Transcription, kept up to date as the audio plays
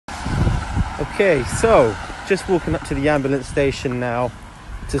Okay, so just walking up to the ambulance station now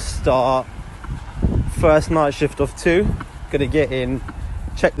to start first night shift of 2. Gonna get in,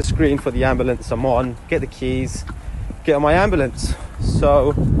 check the screen for the ambulance I'm on, get the keys, get on my ambulance.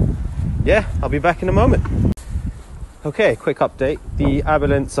 So yeah, I'll be back in a moment. Okay, quick update. The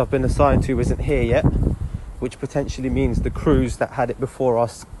ambulance I've been assigned to isn't here yet, which potentially means the crews that had it before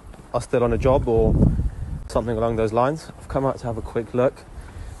us are still on a job or something along those lines. I've come out to have a quick look.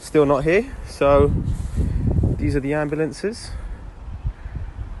 Still not here. So these are the ambulances.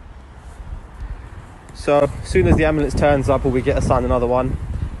 So as soon as the ambulance turns up or we get assigned another one,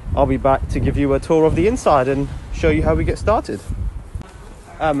 I'll be back to give you a tour of the inside and show you how we get started.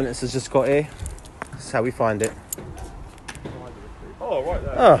 Ambulance has just got here. This is how we find it. Oh, right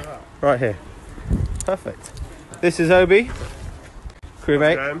there. Oh, right here. Perfect. This is Obi,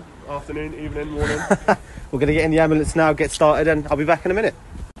 crewmate. Afternoon, evening, morning. We're going to get in the ambulance now, get started, and I'll be back in a minute.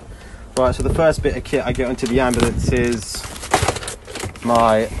 Right, so the first bit of kit I get onto the ambulance is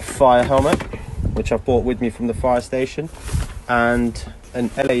my fire helmet, which I brought with me from the fire station, and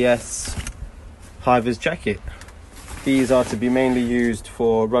an LAS high-vis jacket. These are to be mainly used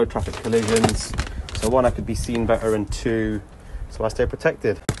for road traffic collisions, so 1, I could be seen better, and 2, so I stay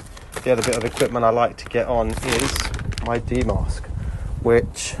protected. The other bit of equipment I like to get on is my D mask,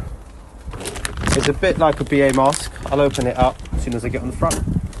 which is a bit like a BA mask. I'll open it up as soon as I get on the front.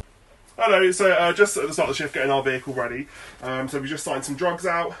 Hello, so just at the start of the shift, getting our vehicle ready. So we just signed some drugs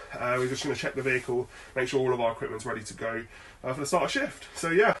out. We're just going to check the vehicle, make sure all of our equipment's ready to go for the start of shift.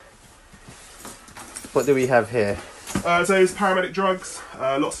 So yeah. What do we have here? So there's paramedic drugs,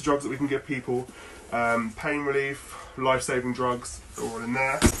 lots of drugs that we can give people, pain relief, life-saving drugs, they're all in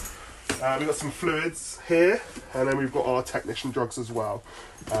there. We've got some fluids here, and then we've got our technician drugs as well.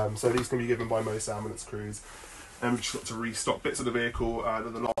 So these can be given by most ambulance crews. And we've just got to restock bits of the vehicle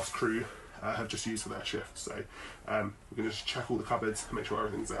that the last crew have just used for their shift. So we can just check all the cupboards and make sure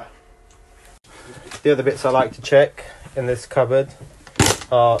everything's there. The other bits I like to check in this cupboard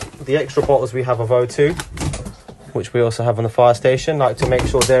are the extra bottles we have of O2, which we also have on the fire station. Like to make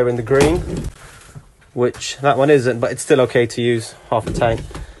sure they're in the green, which that one isn't, but it's still okay to use, half a tank.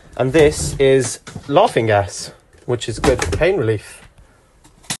 And this is laughing gas, which is good for pain relief.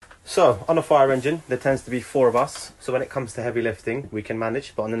 So on a fire engine, there tends to be 4 of us. So when it comes to heavy lifting, we can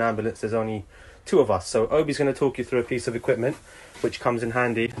manage, but on an ambulance, there's only 2 of us. So Obi's going to talk you through a piece of equipment, which comes in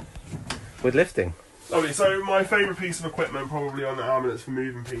handy with lifting. Lovely, so my favourite piece of equipment probably on the ambulance for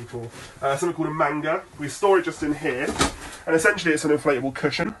moving people, something called a manga. We store it just in here, and essentially it's an inflatable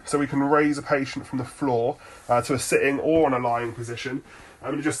cushion, so we can raise a patient from the floor to a sitting or on a lying position.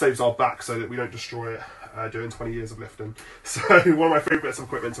 And it just saves our back so that we don't destroy it doing 20 years of lifting. So one of my favourite bits of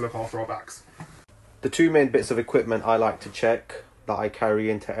equipment to look after our backs. The 2 main bits of equipment I like to check that I carry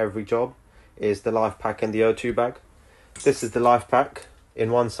into every job is the life pack and the O2 bag. This is the life pack.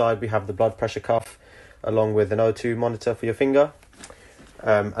 In one side we have the blood pressure cuff along with an O2 monitor for your finger.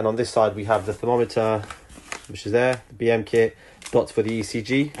 And on this side we have the thermometer, which is there, the BM kit, dots for the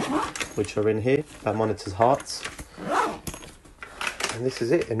ECG, which are in here. That monitors hearts. And this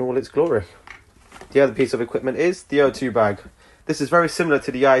is it in all its glory. The other piece of equipment is the O2 bag. This is very similar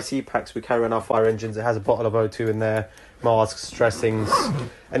to the IC packs we carry on our fire engines. It has a bottle of O2 in there, masks, dressings,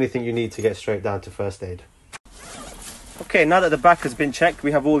 anything you need to get straight down to first aid. Okay, now that the back has been checked,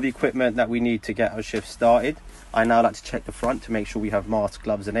 we have all the equipment that we need to get our shift started. I now like to check the front to make sure we have masks,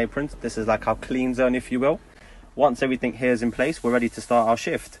 gloves and aprons. This is like our clean zone, if you will. Once everything here is in place, we're ready to start our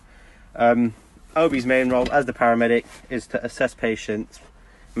shift. Obi's main role as the paramedic is to assess patients,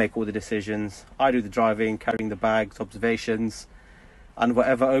 make all the decisions. I do the driving, carrying the bags, observations, and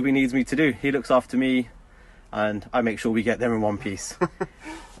whatever Obi needs me to do. He looks after me, and I make sure we get there in one piece.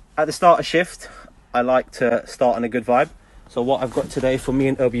 At the start of shift, I like to start on a good vibe. So what I've got today for me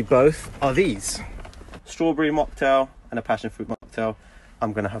and Obi both are these. Strawberry mocktail and a passion fruit mocktail.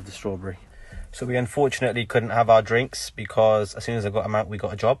 I'm going to have the strawberry. So we unfortunately couldn't have our drinks because as soon as I got them out, we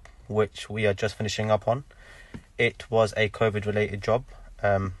got a job, which we are just finishing up on. It was a COVID-related job.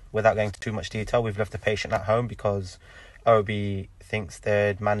 Without going into too much detail, we've left the patient at home because Obi thinks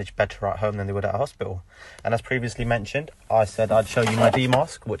they'd manage better at home than they would at a hospital. And as previously mentioned, I said I'd show you my D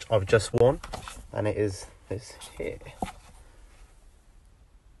mask, which I've just worn, and it is this here.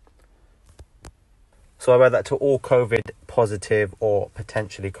 So I wear that to all COVID positive or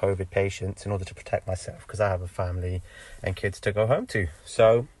potentially COVID patients in order to protect myself because I have a family and kids to go home to.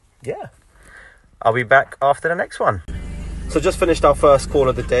 So yeah, I'll be back after the next one. So just finished our first call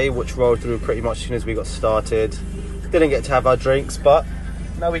of the day, which rolled through pretty much as soon as we got started. Didn't get to have our drinks, but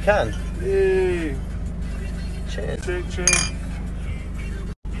now we can. Yay. Cheers. Cheers.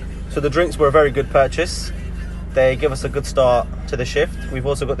 So the drinks were a very good purchase. They give us a good start to the shift. We've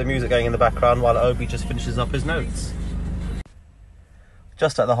also got the music going in the background while Obi just finishes up his notes.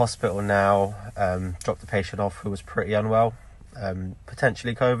 Just at the hospital now, dropped the patient off who was pretty unwell.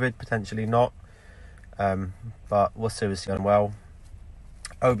 Potentially COVID, potentially not, but was seriously unwell.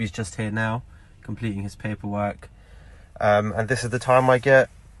 Obi's just here now, completing his paperwork. And this is the time I get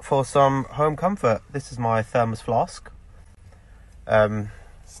for some home comfort. This is my thermos flask.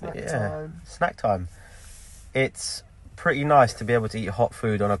 Snack time. It's pretty nice to be able to eat hot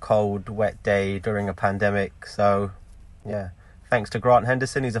food on a cold, wet day during a pandemic. So, yeah, thanks to Grant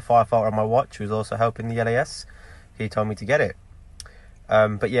Henderson, he's a firefighter on my watch who's also helping the LAS. He told me to get it.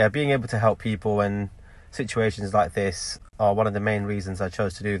 But yeah, being able to help people in situations like this are one of the main reasons I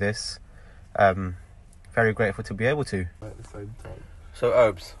chose to do this. Very grateful to be able to. At the same time. So,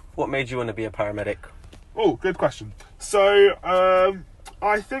 Obes, what made you want to be a paramedic? Oh, good question. So,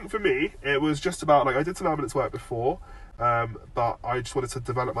 I think for me, it was just about, like, I did some ambulance work before, but I just wanted to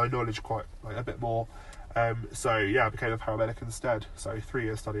develop my knowledge quite, like, a bit more. So, yeah, I became a paramedic instead. So, 3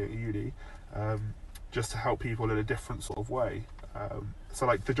 years studying at uni, just to help people in a different sort of way. So,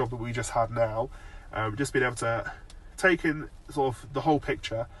 like, the job that we just had now, just being able to take in sort of the whole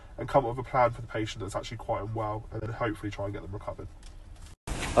picture and come up with a plan for the patient that's actually quite unwell, and then hopefully try and get them recovered.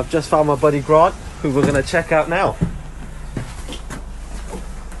 I've just found my buddy Grant, who we're going to check out now.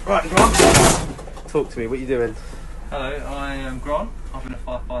 Right, Grant, talk to me. What are you doing? Hello, I am Grant. I've been a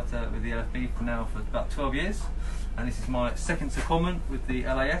firefighter with the LFB now for about 12 years, and this is my second secondment with the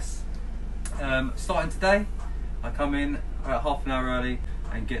LAS. Starting today, I come in about half an hour early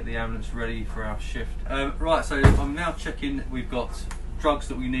and get the ambulance ready for our shift. Right, so I'm now checking. We've got drugs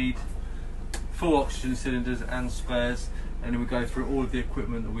that we need, full oxygen cylinders and spares, and then we go through all of the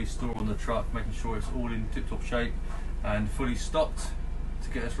equipment that we store on the truck, making sure it's all in tip-top shape and fully stocked to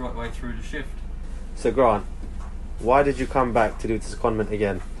get us right way through the shift. So Grant, why did you come back to do the secondment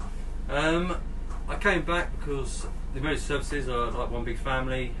again? I came back because the emergency services are like one big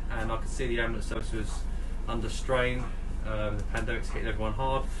family, and I could see the ambulance service was under strain. The pandemic's hitting everyone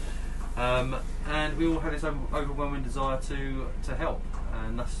hard, and we all had this overwhelming desire to help,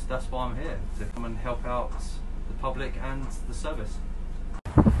 and that's why I'm here, to come and help out the public and the service.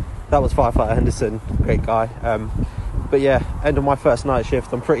 That was Firefighter Henderson, great guy. But yeah, end of my first night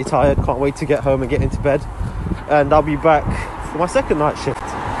shift. I'm pretty tired, can't wait to get home and get into bed, and I'll be back for my second night shift.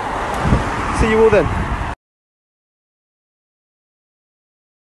 See you all then.